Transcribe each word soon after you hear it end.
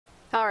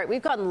All right,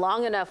 we've gone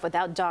long enough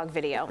without dog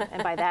video,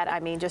 and by that I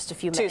mean just a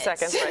few minutes. 2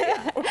 seconds, right?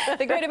 Yeah.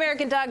 The Great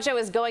American Dog Show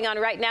is going on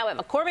right now at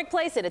McCormick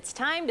Place, and it's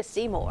time to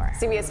see more.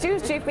 CBS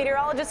 2's Chief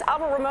Meteorologist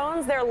Albert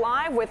Ramon's there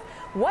live with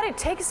what it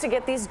takes to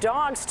get these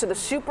dogs to the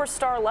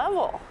superstar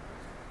level.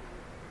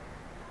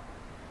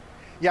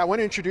 Yeah, I want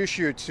to introduce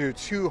you to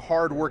two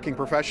hardworking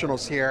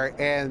professionals here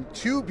and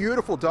two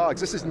beautiful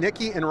dogs. This is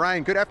Nikki and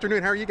Ryan. Good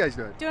afternoon. How are you guys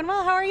doing? Doing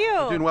well. How are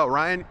you? Doing well.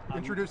 Ryan,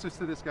 introduce us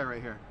to this guy right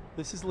here.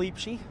 This is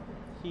Lipschi.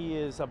 He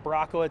is a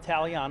Bracco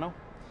Italiano.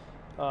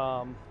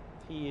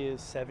 He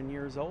is 7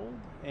 years old,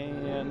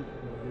 and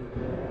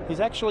he's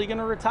actually going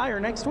to retire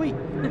next week.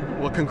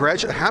 Well,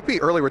 happy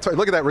early retirement.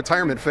 Look at that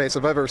retirement face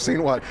if I've ever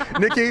seen one.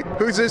 Nikki,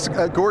 who's this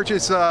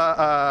gorgeous,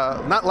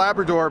 not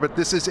Labrador, but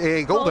this is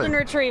a Golden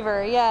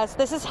Retriever, yes.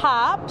 This is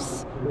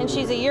Hops, and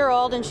she's a year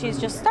old, and she's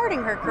just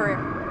starting her career.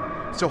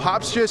 So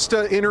Hop's just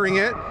entering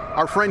it.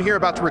 Our friend here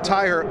about to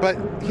retire, but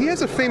he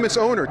has a famous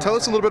owner. Tell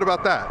us a little bit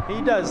about that.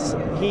 He does.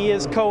 He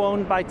is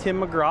co-owned by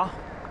Tim McGraw,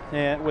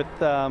 and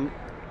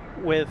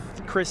with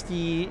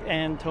Christy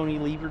and Tony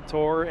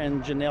Libertor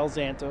and Janelle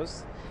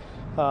Zantos.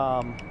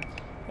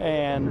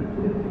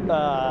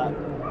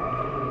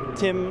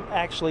 Tim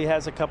actually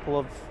has a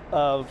couple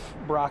of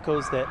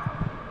Braccos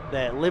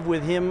that live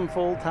with him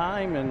full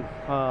time, and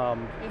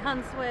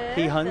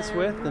he hunts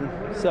with.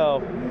 And so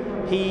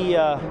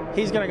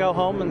he's going to go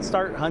home and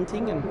start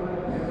hunting and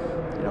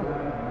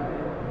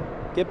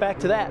get back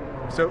to that.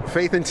 So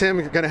Faith and Tim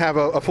are going to have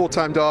a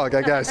full-time dog,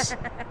 I guess.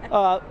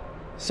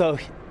 So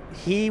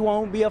he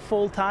won't be a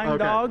full-time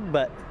dog,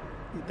 but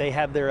they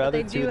have their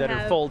other two that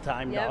are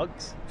full-time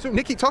dogs. So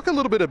Nikki, talk a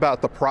little bit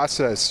about the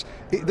process.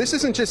 This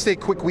isn't just a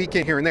quick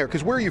weekend here and there,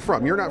 because where are you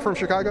from? You're not from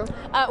Chicago?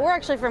 We're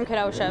actually from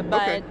Kenosha,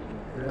 but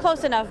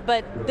close enough.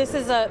 But this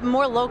is a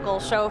more local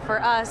show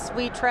for us.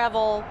 We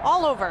travel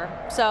all over,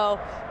 so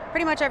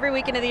pretty much every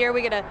weekend of the year.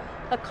 We get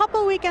a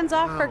couple weekends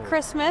off for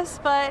Christmas,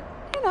 but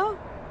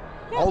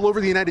all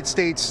over the United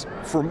States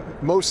for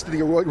most of the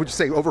year. What would you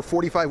say, over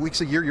 45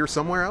 weeks a year, you're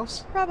somewhere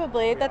else?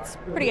 Probably. That's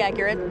pretty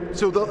accurate.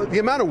 So the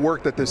amount of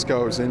work that this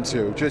goes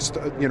into, just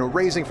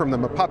raising from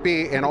them a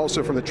puppy and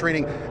also from the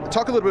training.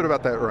 Talk a little bit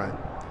about that, Ryan.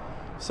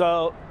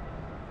 So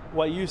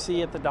what you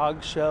see at the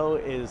dog show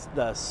is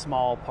the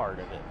small part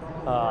of it.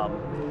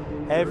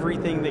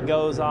 Everything that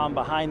goes on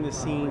behind the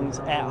scenes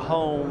at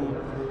home,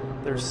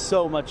 there's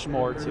so much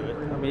more to it.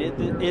 I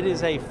mean, it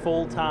is a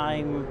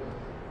full-time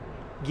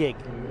gig.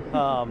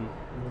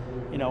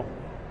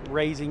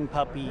 Raising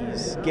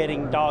puppies,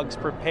 getting dogs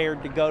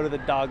prepared to go to the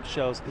dog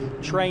shows,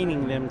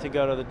 training them to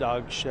go to the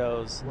dog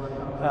shows.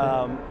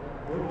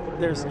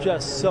 There's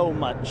just so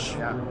much.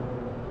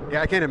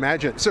 Yeah, I can't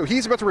imagine. So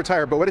he's about to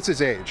retire, but what is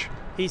his age?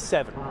 He's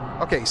 7.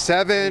 Okay,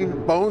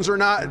 7, bones are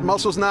not,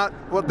 muscles not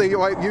what they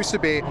used to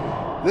be.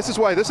 This is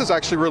why this is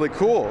actually really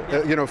cool.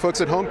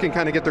 Folks at home can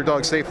kind of get their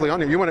dogs safely on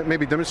here. You want to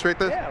maybe demonstrate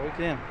this? Yeah, we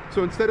can.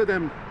 So instead of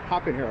them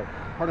hopping here,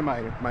 part of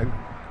my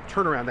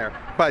turnaround there,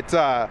 but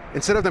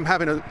instead of them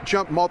having to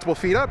jump multiple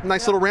feet up,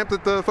 nice little ramp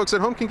that the folks at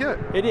home can get.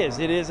 It is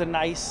a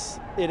nice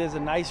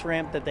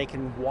ramp that they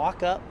can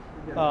walk up,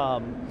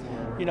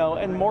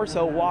 and more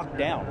so walk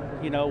down.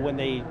 When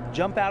they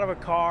jump out of a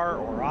car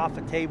or off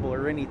a table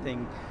or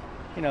anything,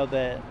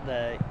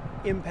 the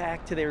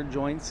impact to their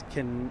joints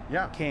can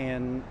it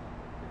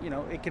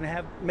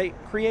can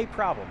create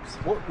problems.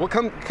 Well,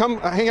 come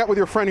hang out with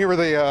your friend here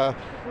with a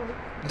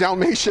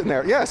Dalmatian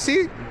there. Yeah,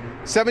 see?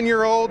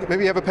 7-year-old,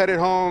 maybe you have a pet at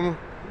home.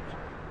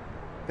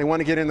 They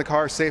want to get in the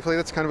car safely.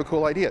 That's kind of a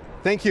cool idea.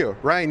 Thank you,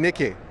 Ryan,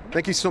 Nikki.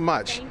 Thank you so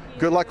much.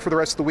 Good luck for the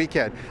rest of the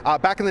weekend.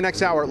 Back in the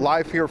next hour,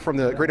 live here from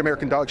the Great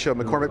American Dog Show,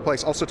 McCormick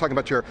Place. Also talking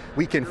about your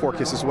weekend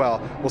forecast as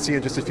well. We'll see you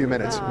in just a few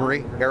minutes.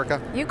 Marie,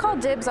 Erica? You called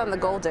dibs on the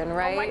Golden,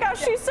 right? Oh my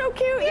gosh, she's so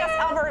cute. Yes,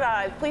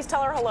 Albert, please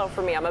tell her hello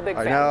for me. I'm a big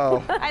fan. I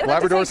know.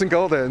 Labradors and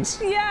Goldens.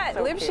 Yeah,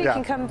 so Lipschi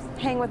can come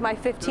hang with my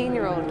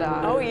 15-year-old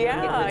dog. Oh,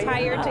 yeah. Get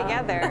retired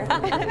together.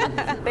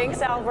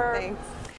 Thanks, Albert. Thanks.